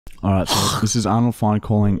All right, so this is Arnold Fine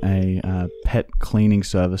calling a pet cleaning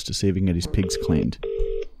service to see if he can get his pigs cleaned.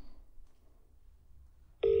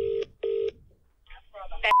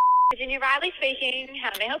 Virginia Riley speaking.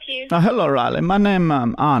 How may I help you? Hello, Riley. My name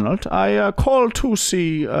Arnold. I called to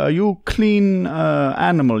see you clean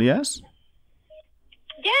animal, yes?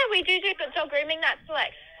 Yeah, we do dog grooming. That's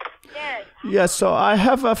correct. Yes. Yes, so I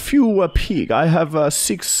have a few pig. I have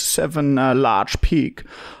 6, 7 large pig.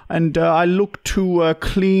 And I look to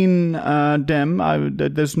clean them.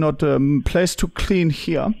 There's not a place to clean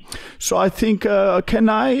here. So I think, can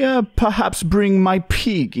I perhaps bring my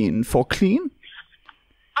pig in for clean?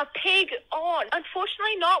 A pig? Oh,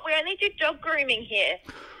 unfortunately not. We only do dog grooming here.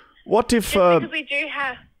 What if because we do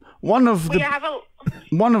have... one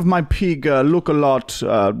of my pig look a lot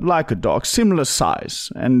like a dog, similar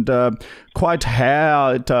size, and quite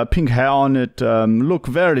hair, pink hair on it, look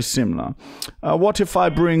very similar. What if I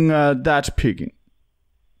bring that pig in?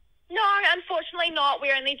 No, unfortunately not.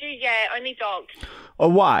 We only do, only dogs.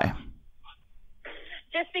 Why?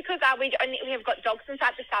 Just because we have got dogs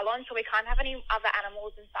inside the salon, so we can't have any other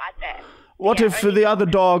animals inside there. What if the other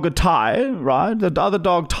dog tie, right? The other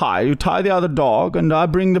dog tie. You tie the other dog, and I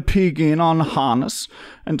bring the pig in on a harness,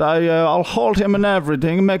 and I'll hold him and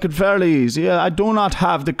everything, make it very easy. I do not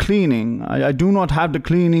have the cleaning. I do not have the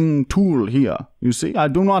cleaning tool here. You see, I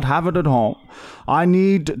do not have it at home. I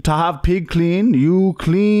need to have pig clean. You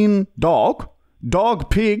clean dog. Dog,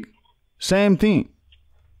 pig, same thing.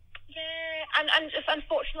 And just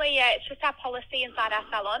unfortunately, it's just our policy inside our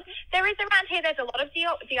salon. There is around here, there's a lot of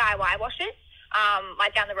DIY washes.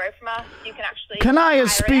 Like down the road from us, you can actually... Can I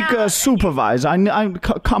speak supervise?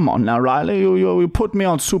 Come on now, Riley. You put me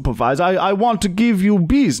on supervise. I want to give you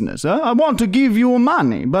business. Huh? I want to give you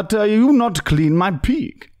money, but you not clean my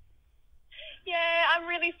pig. Yeah, I'm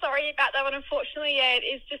really sorry about that, but unfortunately, it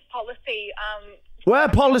is just policy. Where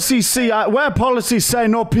policy say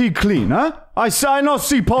no pig clean, huh? I not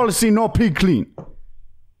see policy no pig clean.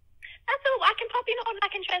 That's all. I can pop in on. I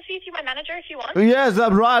can transfer you to my manager if you want. Yes,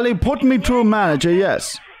 Riley, put me to a manager,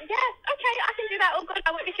 yes. Yes, okay, I can do that. Oh, good.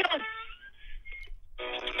 I won't be you on.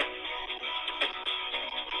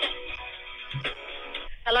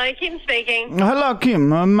 Hello, Kim speaking. Hello, Kim.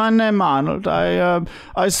 My name Arnold.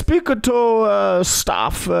 I speak to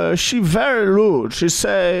staff. She very rude. She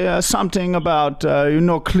say something about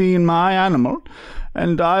clean my animal,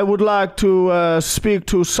 and I would like to speak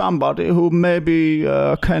to somebody who maybe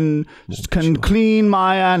can clean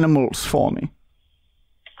my animals for me.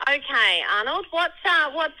 Okay, Arnold.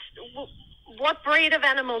 What breed of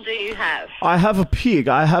animal do you have? I have a pig.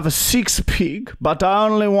 I have a 6 pig, but I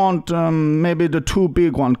only want maybe the 2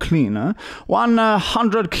 big one cleaner. One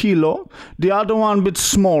 100 kilo, the other one a bit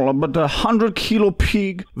smaller, but a 100 kilo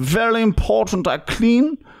pig, very important. I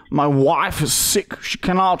clean. My wife is sick. She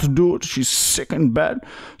cannot do it. She's sick in bed.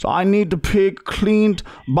 So I need the pig cleaned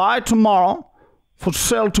by tomorrow for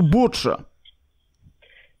sale to butcher.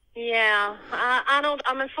 Yeah, Arnold,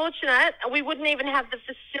 I'm unfortunate. We wouldn't even have the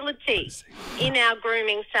facility in our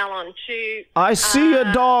grooming salon to... I see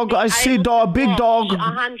a dog. I see big dog.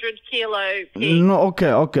 100 kilo pig. No,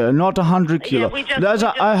 okay, not 100 kilo.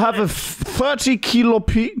 Yeah, I have a 30 kilo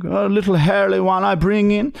pig, a little hairy one I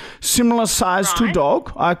bring in, similar size to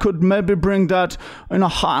dog. I could maybe bring that in a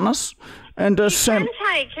harness. And you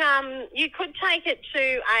could take it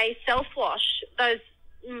to a self-wash, those,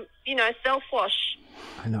 self-wash.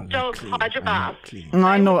 Dog hydro bath.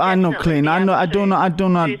 I know clean. I do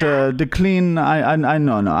not the clean.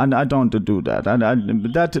 I don't do that.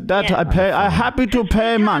 I pay. I happy to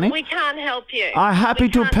pay money. We can't help you. I happy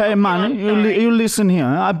to pay money. You listen here.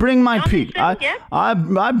 I bring my pig.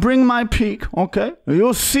 I bring my pig. Okay.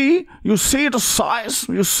 You see the size.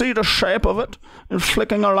 You see the shape of it. It's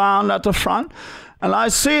flicking around at the front. And I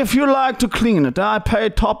see if you like to clean it. I pay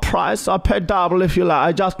top price. I pay double if you like.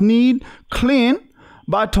 I just need clean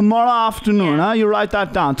by tomorrow afternoon. Huh? You write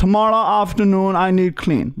that down. Tomorrow afternoon, I need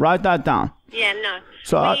clean. Write that down. Yeah, no.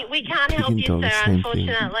 So we can't help you, sir,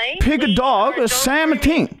 unfortunately. Pig and dog, the same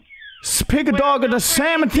thing. Pig and dog are the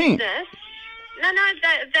same thing. No,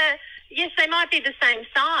 yes, they might be the same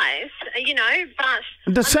size,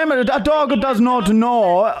 but... The same, a dog does not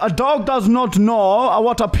know. A dog does not know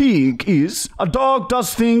what a pig is. A dog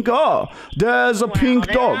does think, oh, there's a pink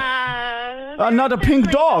dog. Not a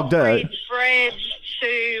pink dog there.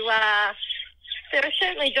 There are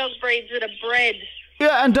certainly dog breeds that are bred.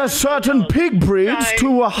 Yeah, and there's certain pig breeds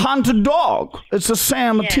to a hunted dog. It's the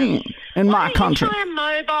same thing. in my country. Why don't you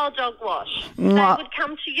try a mobile dog wash? They would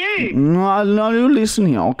come to you. No, you listen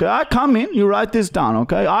here, okay? I come in, you write this down,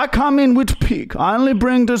 okay? I come in with pig. I only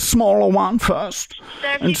bring the smaller one first. So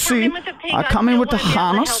if and you see, come in with a pig, I come in with the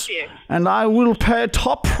harness, and I will pay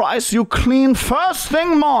top price. You clean first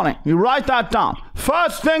thing morning. You write that down.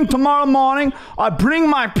 First thing tomorrow morning, I bring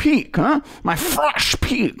my pig, my fresh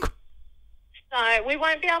pig. So we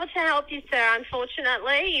won't be able to help you, sir.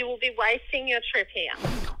 Unfortunately, you will be wasting your trip here.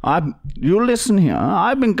 You listen here.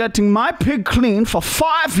 I've been getting my pig clean for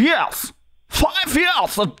 5 years. 5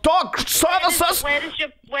 years. The dog services.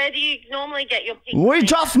 Where do you normally get your pig? We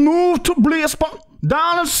just moved to Brisbane,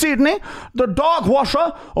 down in Sydney. The dog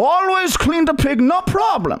washer always cleaned the pig, no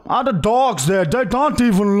problem. The dogs there, they don't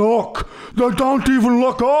even look. They don't even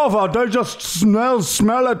look over. They just smell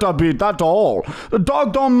it a bit, that's all. The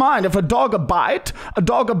dog don't mind. If a dog a bite,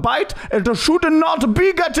 it should not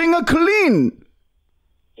be getting a clean.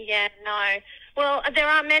 Yeah, no. Well, there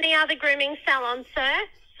are many other grooming salons, sir.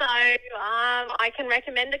 So I can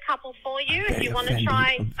recommend a couple for you if you want to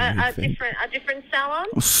try a different salon.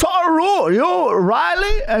 So rude,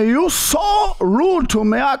 Riley, you so rude to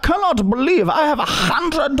me. I cannot believe I have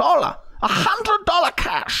 $100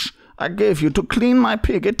 cash I gave you to clean my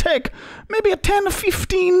pig. It take maybe 10 or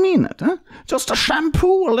 15 minutes, just a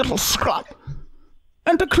shampoo, a little scrub.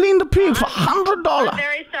 And to clean the pig for $100. I'm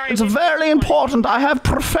very sorry. It's very important. I have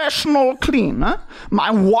professional clean. My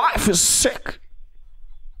wife is sick.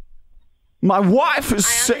 My wife is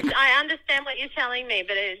sick. I understand what you're telling me,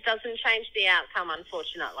 but it doesn't change the outcome,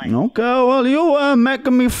 unfortunately. Okay, well, you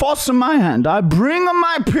making me force my hand. I bring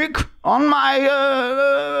my pig on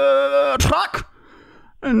my truck,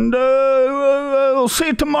 and we'll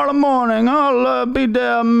see tomorrow morning. I'll be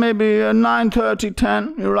there maybe 9:30,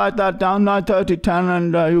 10. You write that down, 9:30, 10,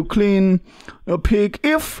 and you clean your pig.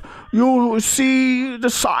 If you see the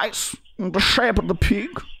size and the shape of the pig,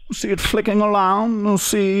 see it flicking around, and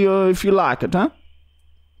see if you like it, Yeah.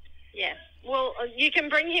 Well, you can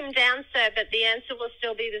bring him down, sir, but the answer will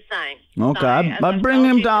still be the same. Okay, so, I bring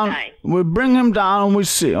him down. Today. We bring him down and we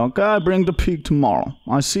see, okay? I bring the pig tomorrow.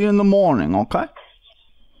 I see you in the morning, okay?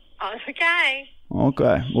 Okay.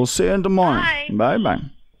 Okay, we'll see you in the morning. Bye. Bye-bye.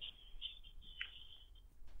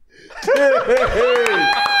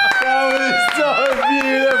 That was so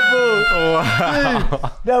beautiful. Wow. Dude,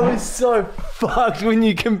 that was so fucked when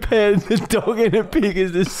you compared the dog and a pig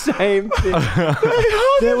as the same thing.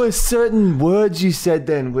 There were certain words you said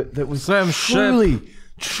then that was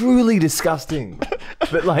truly disgusting,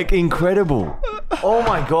 but like incredible. Oh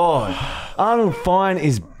my God. Arnold Fine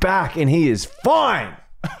is back and he is fine.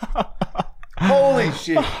 Holy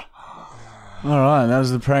shit. Alright, that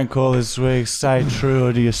was the prank call this week. Stay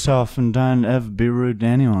true to yourself and don't ever be rude to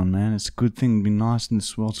anyone, man. It's a good thing to be nice in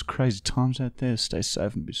this world. It's crazy times out there. Stay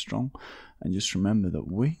safe and be strong. And just remember that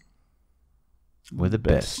we're the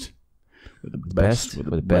best. We're the best.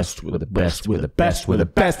 We're the best. We're the best. We're the best. We're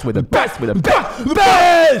the best. We're the best. We're the best. We're the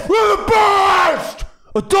best. We're the best.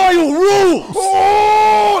 A dial rules.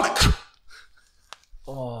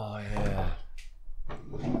 Oh yeah.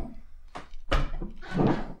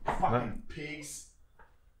 Fucking pigs.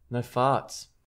 No farts.